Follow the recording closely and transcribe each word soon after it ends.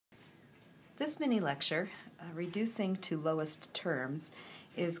This mini lecture, Reducing to Lowest Terms,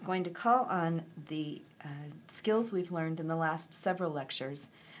 is going to call on the skills we've learned in the last several lectures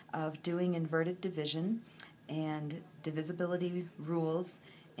of doing inverted division and divisibility rules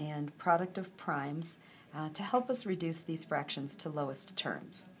and product of primes to help us reduce these fractions to lowest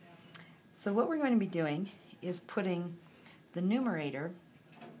terms. So what we're going to be doing is putting the numerator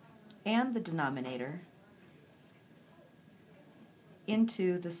and the denominator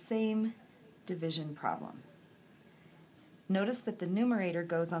into the same division problem. Notice that the numerator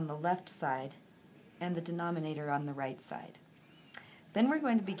goes on the left side and the denominator on the right side. Then we're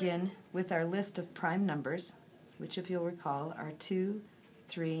going to begin with our list of prime numbers, which, if you'll recall, are 2,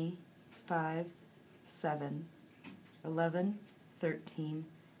 3, 5, 7, 11, 13,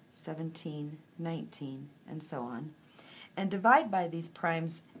 17, 19, and so on, and divide by these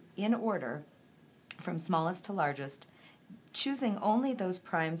primes in order from smallest to largest, choosing only those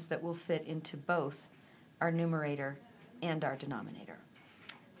primes that will fit into both our numerator and our denominator.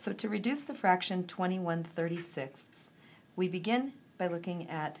 So to reduce the fraction 21/36, we begin by looking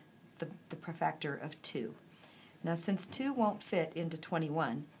at the factor of 2. Now, since 2 won't fit into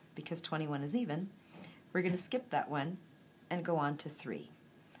 21, because 21 is even, we're going to skip that one and go on to 3.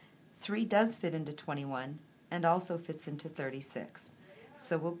 3 does fit into 21 and also fits into 36.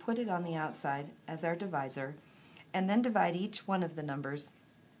 So we'll put it on the outside as our divisor and then divide each one of the numbers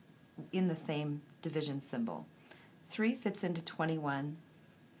in the same division symbol. 3 fits into 21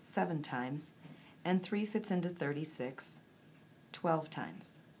 7 times, and 3 fits into 36 12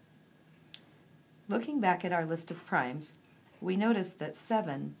 times. Looking back at our list of primes, we notice that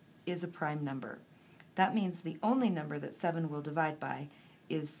 7 is a prime number. That means the only number that 7 will divide by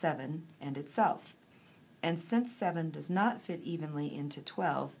is 7 and itself. And since 7 does not fit evenly into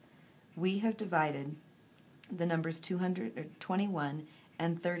 12, we have divided the numbers 21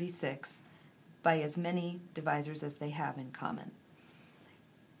 and 36 by as many divisors as they have in common.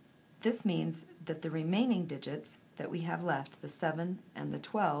 This means that the remaining digits that we have left, the 7 and the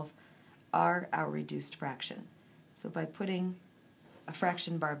 12, are our reduced fraction. So by putting a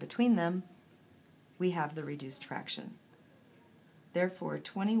fraction bar between them, we have the reduced fraction. Therefore,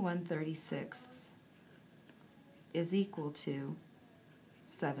 21/36 is equal to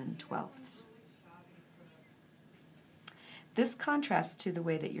 7/12. This contrasts to the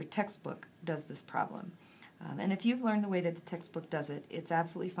way that your textbook does this problem. And if you've learned the way that the textbook does it, it's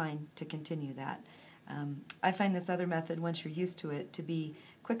absolutely fine to continue that. I find this other method, once you're used to it, to be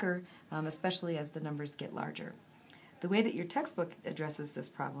quicker, especially as the numbers get larger. The way that your textbook addresses this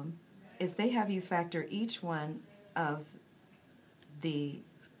problem is they have you factor each one of the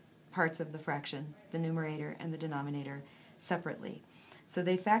parts of the fraction, the numerator and the denominator, separately. So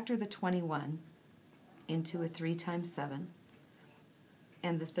they factor the 21 into a 3 times 7,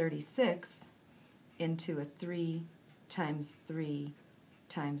 and the 36 into a 3 times 3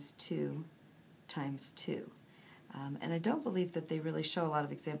 times 2 times 2. And I don't believe that they really show a lot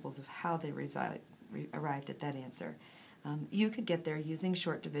of examples of how they arrived at that answer. You could get there using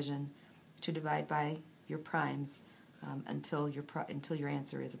short division to divide by your primes until your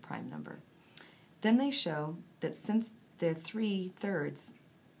answer is a prime number. Then they show that since the 3/3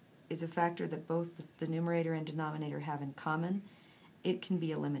 is a factor that both the numerator and denominator have in common, it can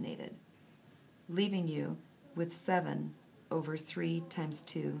be eliminated, leaving you with 7 over 3 times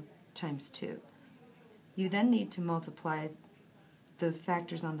 2 times 2. You then need to multiply those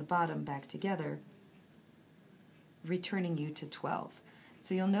factors on the bottom back together, returning you to 12.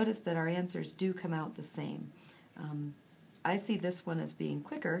 So you'll notice that our answers do come out the same. I see this one as being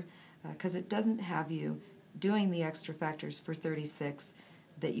quicker because it doesn't have you doing the extra factors for 36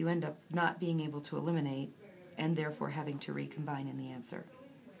 that you end up not being able to eliminate and therefore having to recombine in the answer.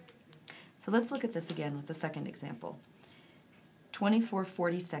 So let's look at this again with the second example.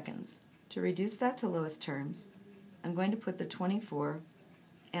 24/42. To reduce that to lowest terms, I'm going to put the 24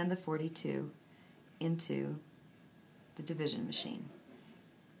 and the 42 into the division machine.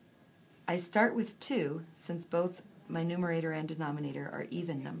 I start with 2 since both my numerator and denominator are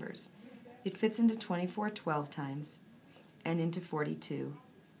even numbers. It fits into 24 12 times and into 42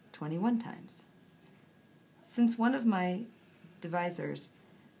 21 times. Since one of my divisors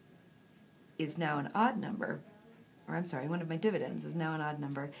is now an odd number, one of my dividends is now an odd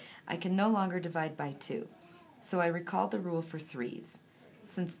number, I can no longer divide by 2. So I recall the rule for 3's.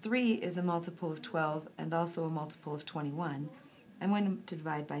 Since 3 is a multiple of 12 and also a multiple of 21, I'm going to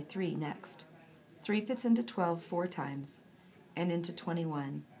divide by 3 next. 3 fits into 12 4 times and into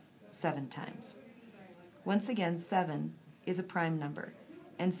 21 7 times. Once again, 7 is a prime number,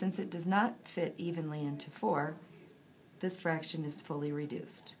 and since it does not fit evenly into 4, this fraction is fully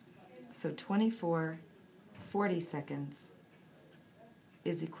reduced. So 24 40-seconds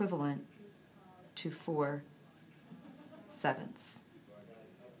is equivalent to 4/7.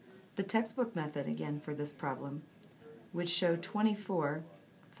 The textbook method, again, for this problem would show 24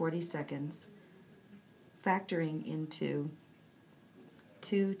 40-seconds factoring into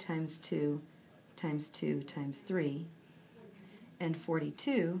 2 times 2 times 2 times 3, and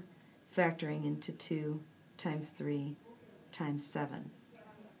 42 factoring into 2 times 3 times 7.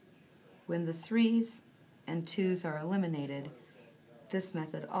 When the 3's and 2's are eliminated, this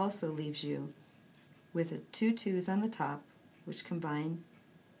method also leaves you with 2 2's on the top, which combine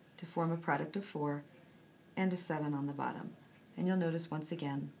to form a product of 4, and a 7 on the bottom. And you'll notice once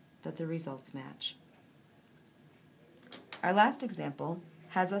again that the results match. Our last example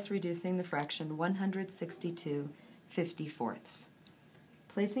has us reducing the fraction 162/54.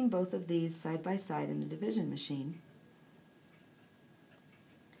 Placing both of these side by side in the division machine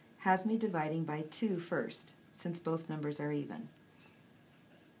has me dividing by 2 first, since both numbers are even.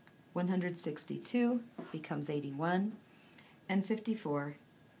 162 becomes 81, and 54,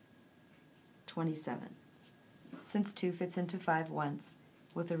 27, since 2 fits into 5 once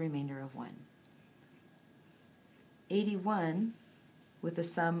with a remainder of 1. 81, with a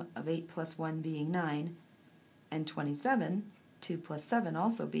sum of 8 plus 1 being 9, and 27, 2 plus 7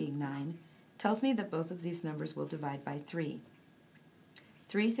 also being 9, tells me that both of these numbers will divide by 3.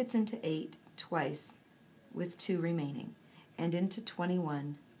 3 fits into 8 twice, with 2 remaining, and into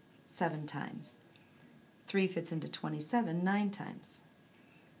 21 7 times. 3 fits into 27 9 times.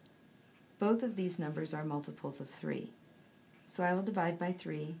 Both of these numbers are multiples of 3, so I will divide by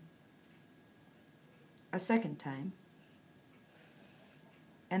 3 a second time,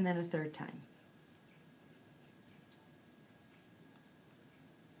 and then a third time.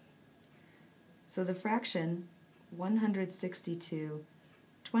 So the fraction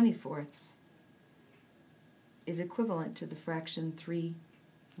 162/24 is equivalent to the fraction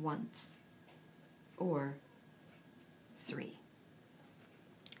 3/1, or 3.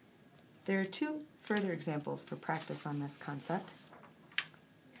 There are 2 further examples for practice on this concept.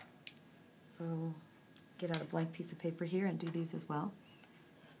 So get out a blank piece of paper here and do these as well.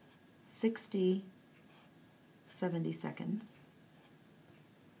 60 70-seconds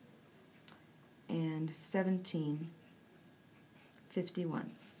and 17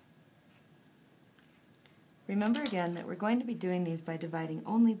 51s. Remember again that we're going to be doing these by dividing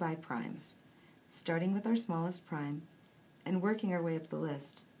only by primes, starting with our smallest prime and working our way up the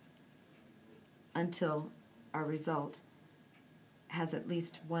list until our result has at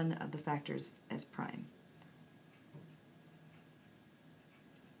least one of the factors as prime.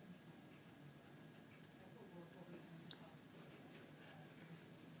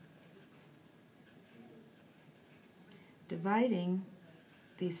 Dividing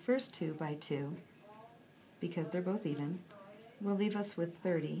these first 2 by 2, because they're both even, will leave us with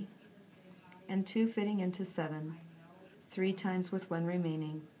 30, and 2 fitting into 7, 3 times with 1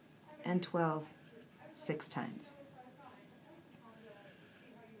 remaining, and 12 6 times.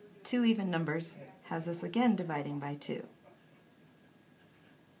 2 even numbers has us again dividing by 2.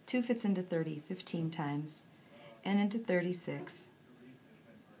 2 fits into 30 15 times, and into 36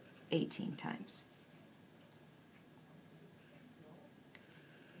 18 times.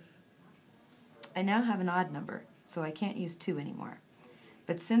 I now have an odd number, so I can't use 2 anymore.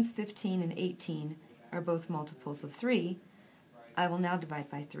 But since 15 and 18 are both multiples of 3, I will now divide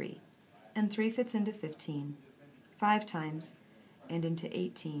by 3. And 3 fits into 15 5 times, and into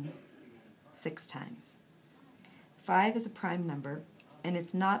 18 6 times. 5 is a prime number, and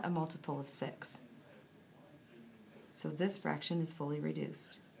it's not a multiple of 6. So this fraction is fully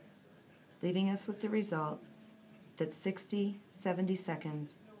reduced, leaving us with the result that 60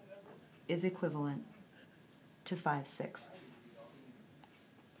 70-seconds is equivalent to 5/6.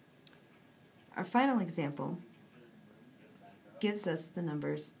 Our final example gives us the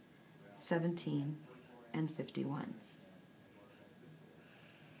numbers 17 and 51.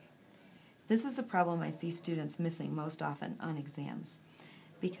 This is the problem I see students missing most often on exams,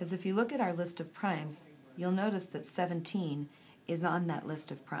 because if you look at our list of primes, you'll notice that 17 is on that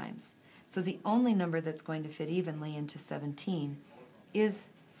list of primes. So the only number that's going to fit evenly into 17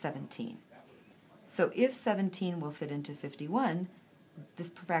 is 17. So if 17 will fit into 51, this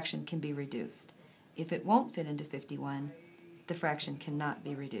fraction can be reduced. If it won't fit into 51, the fraction cannot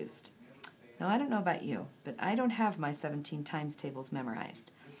be reduced. Now I don't know about you, but I don't have my 17 times tables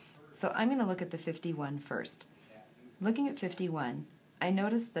memorized. So I'm going to look at the 51 first. Looking at 51, I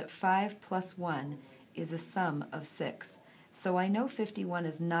notice that 5 plus 1 is a sum of 6. So I know 51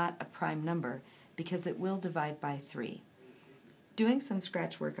 is not a prime number because it will divide by 3. Doing some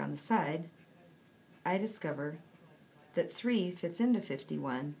scratch work on the side, I discover that 3 fits into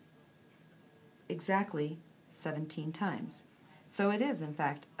 51 exactly 17 times. So it is, in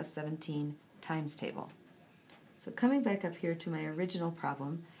fact, a 17 times table. So coming back up here to my original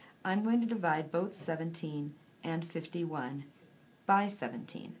problem, I'm going to divide both 17 and 51 by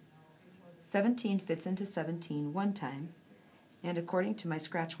 17. 17 fits into 17 one time, and according to my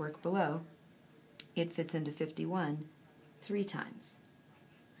scratch work below, it fits into 51 3 times.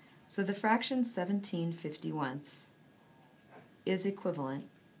 So the fraction 17/51 is equivalent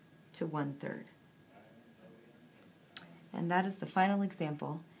to 1/3. And that is the final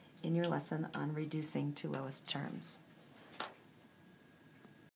example in your lesson on reducing to lowest terms.